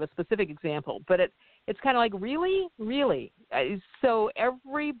can't think of a specific example, but it's kind of like, really? So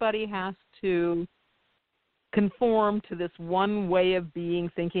everybody has to conform to this one way of being,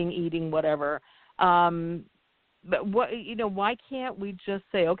 thinking, eating, whatever. But why can't we just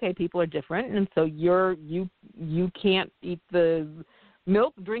say, okay, people are different, and so you can't eat the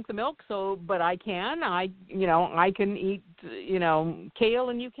milk, drink the milk, but I can. I can eat kale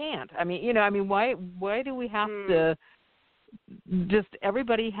and you can't. Why do we have to? Just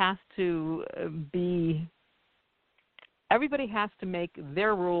everybody has to be Everybody has to make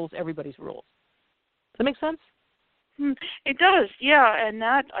their rules everybody's rules. Does that make sense? It does, yeah, and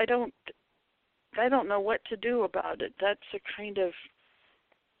that I don't know what to do about it. That's a kind of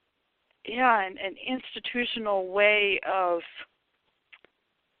an institutional way of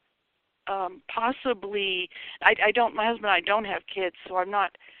possibly. My husband and I don't have kids, so I'm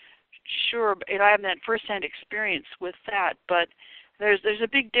not sure, and I haven't had firsthand experience with that. But there's a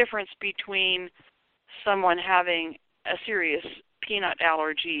big difference between someone having a serious peanut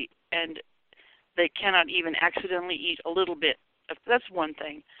allergy and they cannot even accidentally eat a little bit. That's one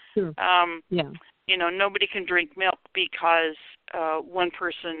thing. Sure. Nobody can drink milk because one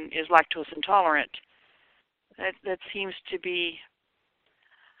person is lactose intolerant. That seems to be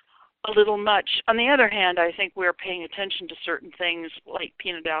a little much. On the other hand, I think we're paying attention to certain things like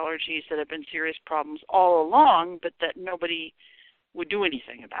peanut allergies that have been serious problems all along, but that nobody would do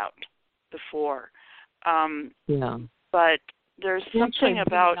anything about before. But there's something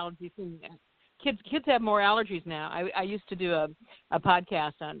about kids have more allergies now. I used to do a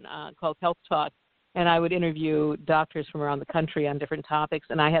podcast on called Health Talk, and I would interview doctors from around the country on different topics.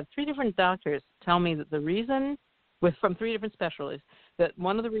 And I had 3 different doctors tell me that the reason, from 3 different specialists, that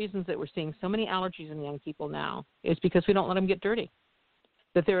one of the reasons that we're seeing so many allergies in young people now is because we don't let them get dirty.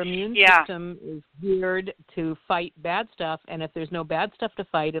 That their immune system is geared to fight bad stuff, and if there's no bad stuff to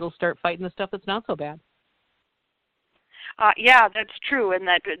fight, it'll start fighting the stuff that's not so bad. That's true, and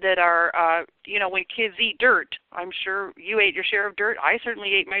that our, when kids eat dirt, I'm sure you ate your share of dirt. I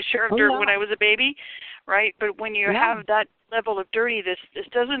certainly ate my share of dirt when I was a baby, right? But when you have that level of dirty, this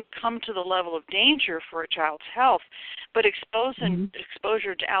doesn't come to the level of danger for a child's health, but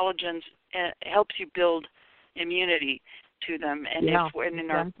exposure to allergens helps you build immunity to them. And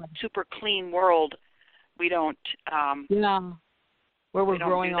in our super clean world, we don't. Where we're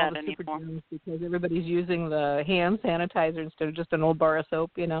growing all the super germs because everybody's using the hand sanitizer instead of just an old bar of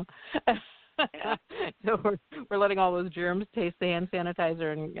soap, So we're letting all those germs taste the hand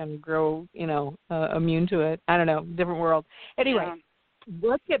sanitizer and grow, immune to it. I don't know, different world. Anyway,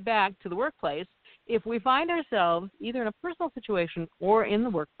 let's get back to the workplace. If we find ourselves either in a personal situation or in the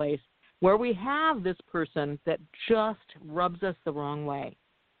workplace where we have this person that just rubs us the wrong way,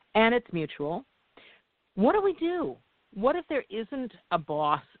 and it's mutual, what do we do? What if there isn't a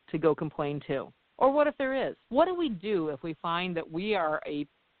boss to go complain to? Or what if there is? What do we do if we find that we are a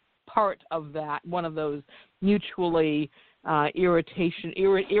part of that, one of those mutually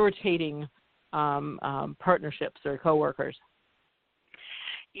irritating partnerships or coworkers?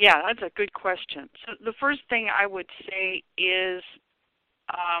 Yeah, that's a good question. So the first thing I would say is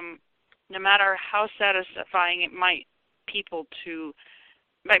no matter how satisfying it might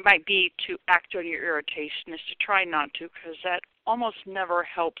be to act on your irritation, is to try not to, because that almost never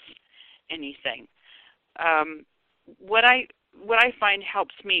helps anything. What I find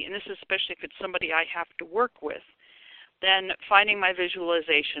helps me, and this is especially if it's somebody I have to work with, then finding my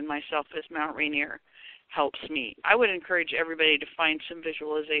visualization, myself as Mount Rainier, helps me. I would encourage everybody to find some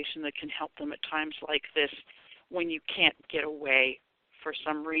visualization that can help them at times like this when you can't get away for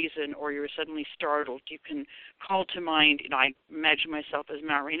some reason or you're suddenly startled. You can call to mind, I imagine myself as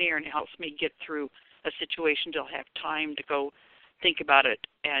Mount Rainier, and it helps me get through a situation till I have time to go think about it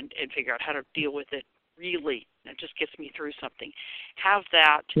and figure out how to deal with it really. It just gets me through something. Have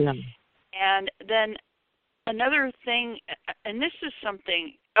that. Yeah. And then another thing, and this is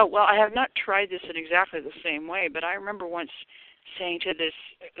something, I have not tried this in exactly the same way, but I remember once saying to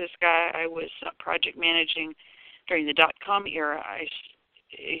this guy I was project managing during the .com era,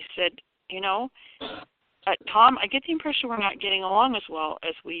 he said, Tom, I get the impression we're not getting along as well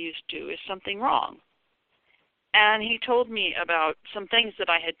as we used to. Is something wrong? And he told me about some things that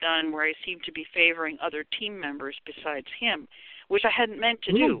I had done where I seemed to be favoring other team members besides him, which I hadn't meant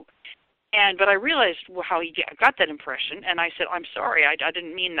to do. But I realized how he got that impression, and I said, I'm sorry, I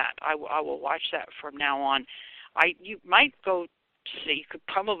didn't mean that. I will watch that from now on. You might go say, you could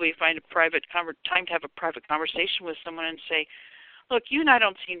probably find a private time to have a private conversation with someone and say, look, you and I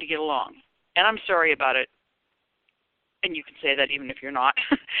don't seem to get along, and I'm sorry about it. And you can say that even if you're not.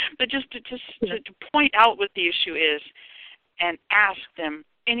 But just to point out what the issue is and ask them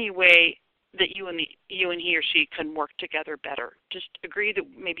any way that you and he or she can work together better. Just agree that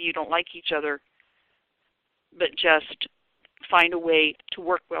maybe you don't like each other, but just find a way to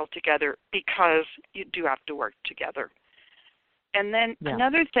work well together because you do have to work together. And then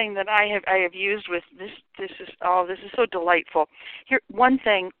another thing that I have used with this is so delightful. Here, one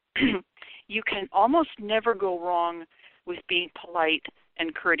thing, you can almost never go wrong with being polite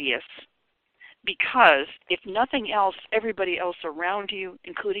and courteous. Because if nothing else, everybody else around you,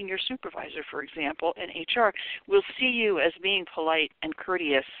 including your supervisor, for example, and HR, will see you as being polite and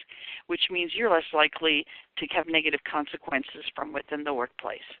courteous, which means you're less likely to have negative consequences from within the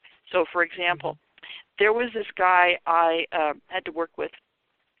workplace. So, for example, there was this guy I had to work with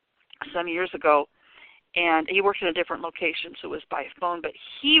some years ago, and he worked in a different location, so it was by phone, but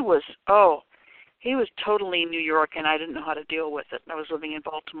he was totally New York, and I didn't know how to deal with it. I was living in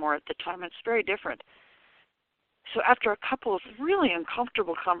Baltimore at the time. It's very different. So after a couple of really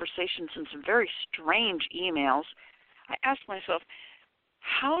uncomfortable conversations and some very strange emails, I asked myself,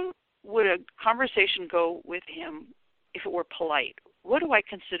 how would a conversation go with him if it were polite? What do I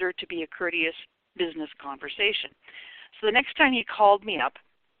consider to be a courteous business conversation? So the next time he called me up,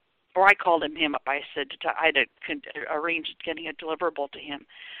 or I called him up, I said I had to arrange getting a deliverable to him.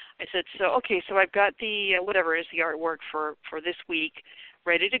 I said, so I've got the whatever is the artwork for this week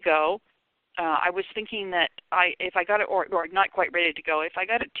ready to go. I was thinking that if I got it, or not quite ready to go, if I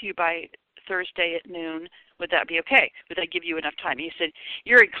got it to you by Thursday at noon, would that be okay? Would that give you enough time? He said,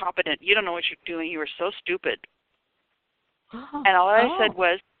 you're incompetent. You don't know what you're doing. You are so stupid. And all I said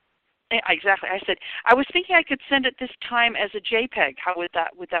was, exactly. I said, I was thinking I could send it this time as a JPEG. How would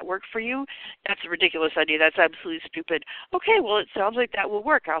that work for you? That's a ridiculous idea. That's absolutely stupid. Okay, well, it sounds like that will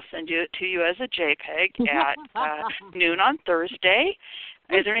work. I'll send it to you as a JPEG at noon on Thursday.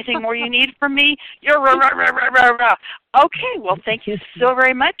 Is there anything more you need from me? Okay, well, thank you so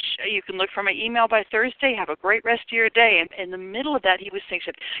very much. You can look for my email by Thursday. Have a great rest of your day. And in the middle of that, he was saying,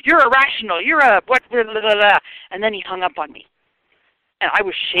 you're irrational. You're a what? Blah, blah, blah. And then he hung up on me. And I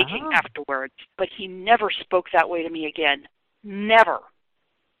was shaking afterwards, but he never spoke that way to me again. Never.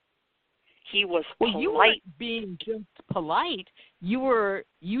 He was polite. Well, you weren't being just polite. You were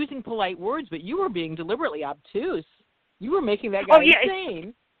using polite words, but you were being deliberately obtuse. You were making that guy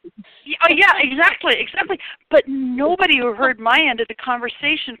insane. Yeah, exactly. But nobody who heard my end of the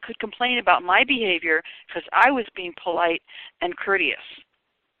conversation could complain about my behavior because I was being polite and courteous.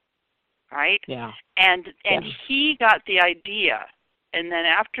 Right? Yeah. And he got the idea. And then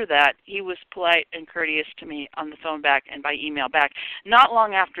after that, he was polite and courteous to me on the phone back and by email back. Not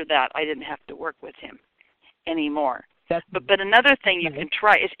long after that, I didn't have to work with him anymore. But another thing you can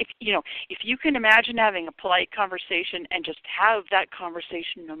try is if you can imagine having a polite conversation and just have that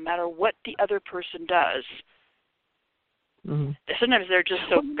conversation no matter what the other person does. Mm-hmm. Sometimes they're just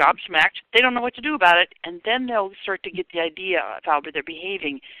so gobsmacked they don't know what to do about it, and then they'll start to get the idea of how they're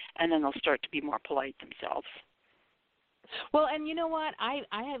behaving, and then they'll start to be more polite themselves. Well, and you know what? I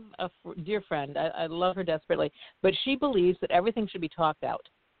have a dear friend. I love her desperately, but she believes that everything should be talked out.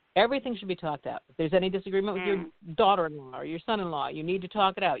 Everything should be talked out. If there's any disagreement with your daughter-in-law or your son-in-law, you need to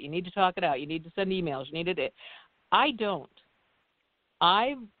talk it out. You need to talk it out. You need to send emails. You need to. I don't.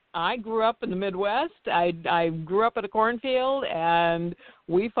 I grew up in the Midwest. I grew up in a cornfield, and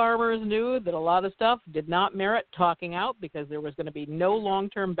we farmers knew that a lot of stuff did not merit talking out because there was going to be no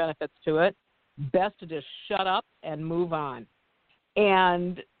long-term benefits to it. Best to just shut up and move on.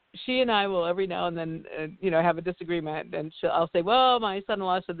 And she and I will every now and then, have a disagreement, and I'll say, well, my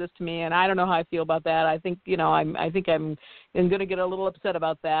son-in-law said this to me, and I don't know how I feel about that. I think, I'm going to get a little upset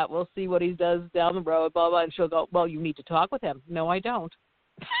about that. We'll see what he does down the road, blah, blah. And she'll go, well, you need to talk with him. No, I don't.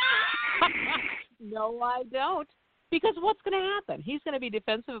 No, I don't. Because what's going to happen? He's going to be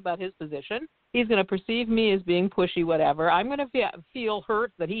defensive about his position. He's going to perceive me as being pushy, whatever. I'm going to feel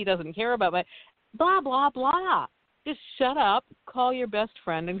hurt that he doesn't care about my blah, blah, blah. Just shut up, call your best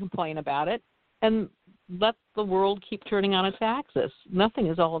friend and complain about it, and let the world keep turning on its axis. Nothing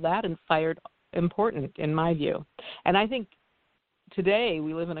is all that important, in my view. And I think today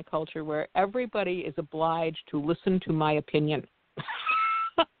we live in a culture where everybody is obliged to listen to my opinion.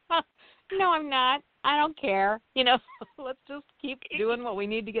 No, I'm not. I don't care. Let's just keep doing what we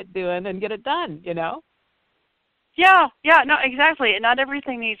need to get doing and get it done, Yeah, no, exactly. Not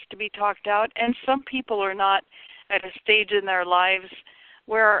everything needs to be talked out, and some people are not at a stage in their lives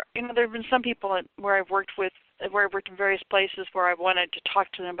where, there have been some people where I've worked in various places where I've wanted to talk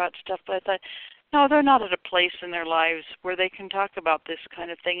to them about stuff, but I thought, no, they're not at a place in their lives where they can talk about this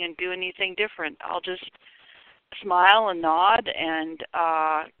kind of thing and do anything different. I'll just smile and nod and,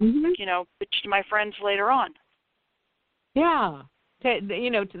 bitch to my friends later on. Yeah.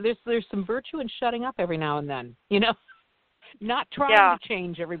 There's some virtue in shutting up every now and then, not trying to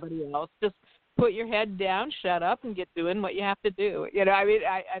change everybody else. Just put your head down, shut up, and get doing what you have to do.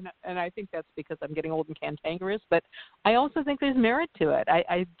 I think that's because I'm getting old and cantankerous, but I also think there's merit to it.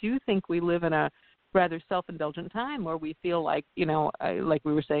 I do think we live in a rather self-indulgent time where we feel like, like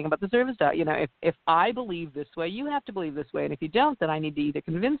we were saying about the service dog, if I believe this way, you have to believe this way. And if you don't, then I need to either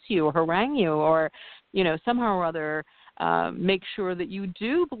convince you or harangue you or, somehow or other make sure that you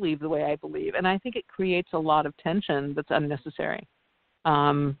do believe the way I believe. And I think it creates a lot of tension that's unnecessary.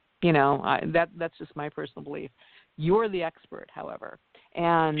 That's just my personal belief. You're the expert, however.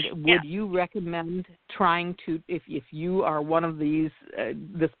 And would you recommend trying to, if you are one of these,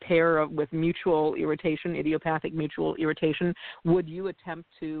 this pair with mutual irritation, idiopathic mutual irritation, would you attempt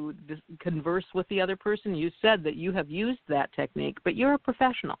to converse with the other person? You said that you have used that technique, but you're a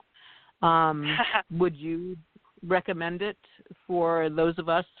professional. Would you recommend it for those of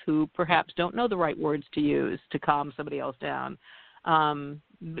us who perhaps don't know the right words to use to calm somebody else down?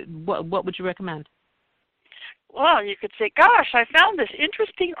 What would you recommend? Well, you could say, gosh, I found this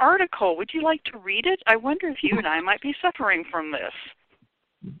interesting article. Would you like to read it? I wonder if you and I might be suffering from this.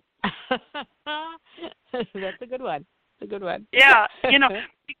 That's a good one. Yeah,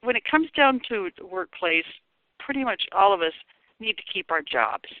 when it comes down to the workplace, pretty much all of us need to keep our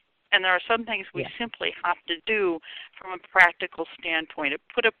jobs. And there are some things we simply have to do from a practical standpoint, to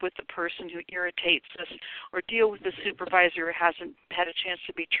put up with the person who irritates us or deal with the supervisor who hasn't had a chance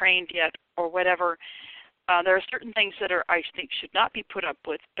to be trained yet or whatever. There are certain things that I think should not be put up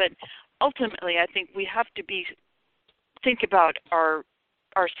with, but ultimately I think we have to think about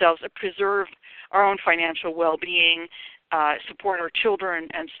ourselves, preserve our own financial well-being, support our children,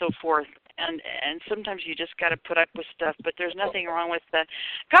 and so forth. And sometimes you just got to put up with stuff, but there's nothing wrong with that.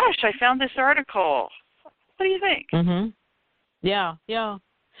 Gosh, I found this article. What do you think? Mm-hmm. Yeah.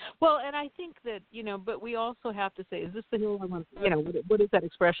 Well, and I think that, but we also have to say, is this the hill I want, what is that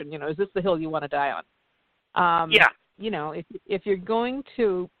expression? Is this the hill you want to die on? If you're going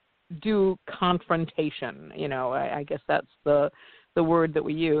to do confrontation, I guess that's the word that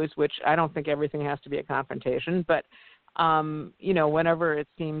we use, which I don't think everything has to be a confrontation, but whenever it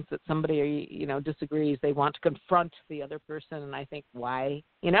seems that somebody, disagrees, they want to confront the other person, and I think, why?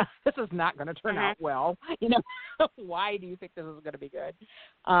 This is not going to turn out well. Why do you think this is going to be good?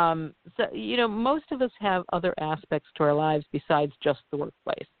 So, most of us have other aspects to our lives besides just the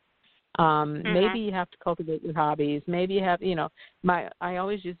workplace. Maybe you have to cultivate your hobbies. Maybe you have, I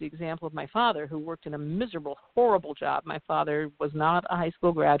always use the example of my father, who worked in a miserable, horrible job. My father was not a high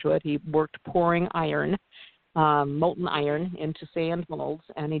school graduate. He worked pouring iron, molten iron into sand molds,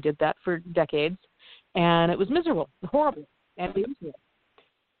 and he did that for decades. And it was miserable, horrible, and miserable.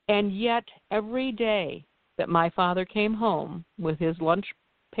 And yet, every day that my father came home with his lunch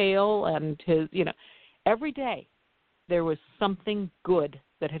pail and his, every day there was something good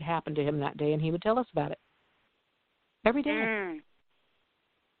that had happened to him that day, and he would tell us about it. Every day.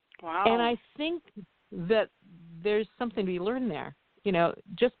 Wow. And I think that there's something to be learned there.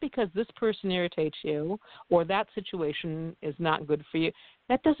 Just because this person irritates you or that situation is not good for you,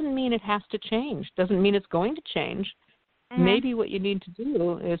 that doesn't mean it has to change. Doesn't mean it's going to change. Maybe what you need to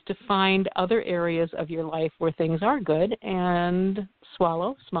do is to find other areas of your life where things are good and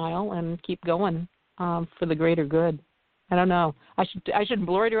swallow, smile, and keep going for the greater good. I don't know. I should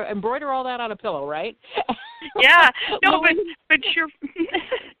embroider all that on a pillow, right? Yeah. No, but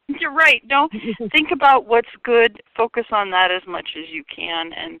you're right. Don't think about what's good. Focus on that as much as you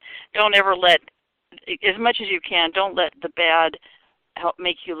can, and don't ever as much as you can, don't let the bad help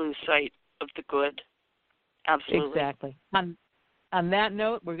make you lose sight of the good. Absolutely. Exactly. On that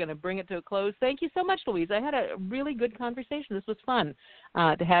note, we're going to bring it to a close. Thank you so much, Louise. I had a really good conversation. This was fun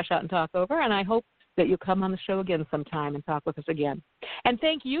to hash out and talk over, and I hope that you'll come on the show again sometime and talk with us again. And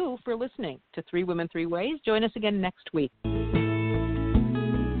thank you for listening to 3 Women, 3 Ways. Join us again next week.